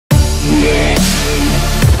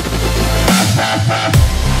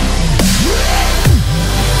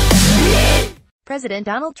President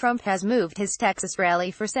Donald Trump has moved his Texas rally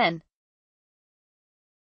for Sen.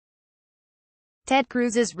 Ted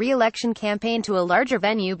Cruz's re-election campaign to a larger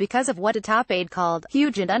venue because of what a top aide called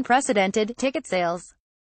huge and unprecedented ticket sales.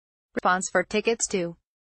 Response for tickets to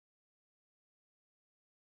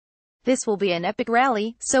 "This will be an epic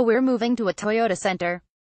rally, so we're moving to a Toyota Center.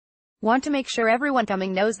 Want to make sure everyone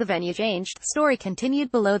coming knows the venue changed." Story continued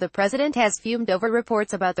below. The president has fumed over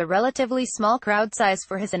reports about the relatively small crowd size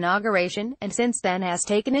for his inauguration, and since then has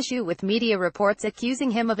taken issue with media reports accusing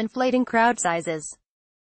him of inflating crowd sizes.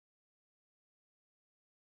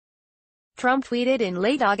 Trump tweeted in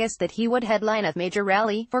late August that he would headline a major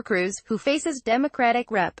rally for Cruz, who faces Democratic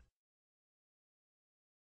Rep.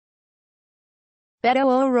 Beto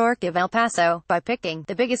O'Rourke of El Paso, by picking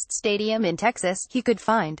the biggest stadium in Texas he could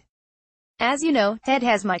find. "As you know, Ted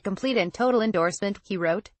has my complete and total endorsement," he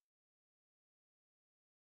wrote.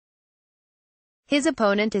 His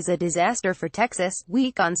opponent is a disaster for Texas,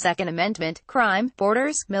 weak on Second Amendment, crime,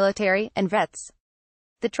 borders, military, and vets.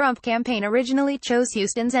 The Trump campaign originally chose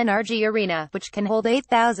Houston's NRG Arena, which can hold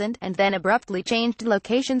 8,000, and then abruptly changed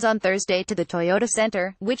locations on Thursday to the Toyota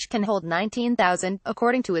Center, which can hold 19,000,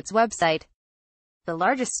 according to its website. The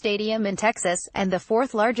largest stadium in Texas, and the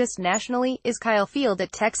fourth largest nationally, is Kyle Field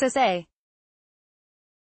at Texas A.